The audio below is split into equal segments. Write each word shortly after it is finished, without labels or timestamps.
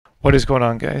What is going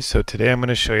on, guys? So today I'm going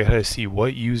to show you how to see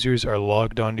what users are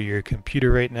logged onto your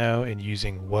computer right now and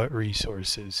using what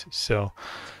resources.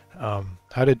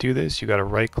 How to do this, you got to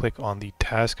right click on the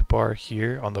taskbar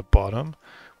here on the bottom,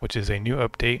 which is a new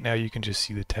update. Now you can just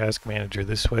see the task manager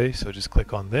this way. So just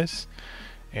click on this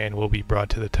and we'll be brought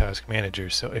to the task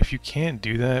manager. So if you can't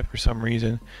do that for some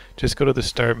reason, just go to the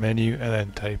start menu and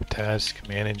then type task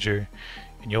manager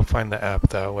and you'll find the app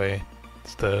that way.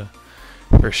 It's the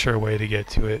for sure way to get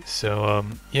to it.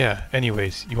 Yeah,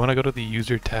 anyways, you want to go to the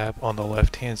user tab on the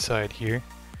left hand side here,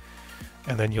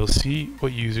 and then you'll see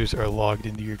what users are logged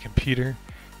into your computer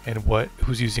and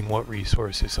who's using what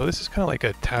resources. So this is kind of like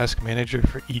a task manager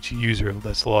for each user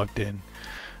that's logged in.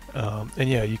 And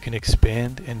yeah, you can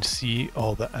expand and see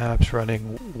all the apps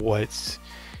running, what's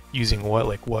using what,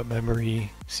 like what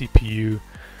memory, CPU,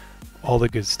 all the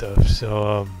good stuff.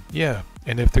 Yeah,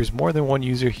 and if there's more than one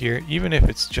user here, even if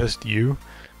it's just you,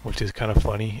 which is kind of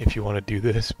funny if you want to do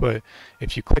this, but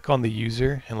if you click on the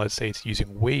user and let's say it's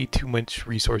using way too much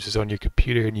resources on your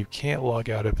computer and you can't log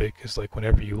out of it because like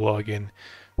whenever you log in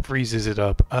freezes it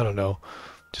up, I don't know,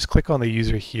 just click on the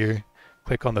user here,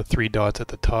 click on the three dots at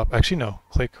the top. Actually no,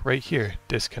 click right here,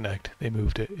 disconnect. They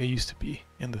moved it. It used to be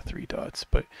in the three dots,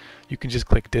 but you can just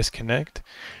click disconnect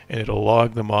and it'll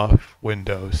log them off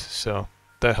Windows. So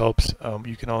that helps.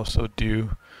 You can also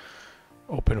do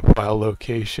open file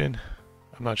location.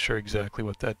 I'm not sure exactly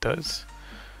what that does,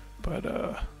 but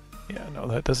yeah, no,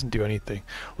 that doesn't do anything.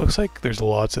 Looks like there's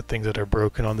lots of things that are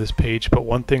broken on this page, but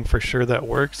one thing for sure that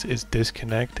works is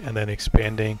disconnect and then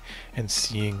expanding and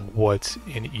seeing what's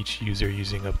in each user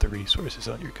using up the resources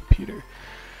on your computer.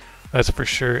 That's for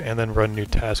sure, and then run new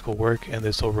task will work, and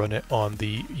this will run it on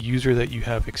the user that you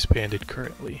have expanded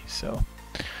currently. So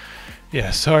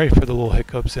yeah, sorry for the little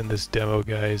hiccups in this demo,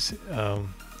 guys.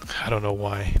 I don't know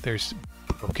why there's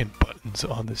broken buttons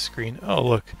on the screen. Oh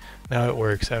look, now it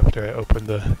works after I open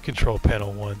the control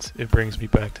panel once. It brings me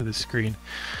back to the screen.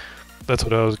 That's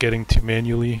what I was getting to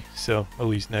manually, so at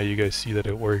least now you guys see that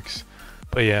it works.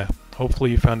 But yeah,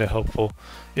 hopefully you found it helpful.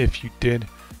 If you did,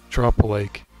 drop a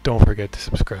like. Don't forget to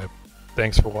subscribe.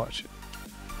 Thanks for watching.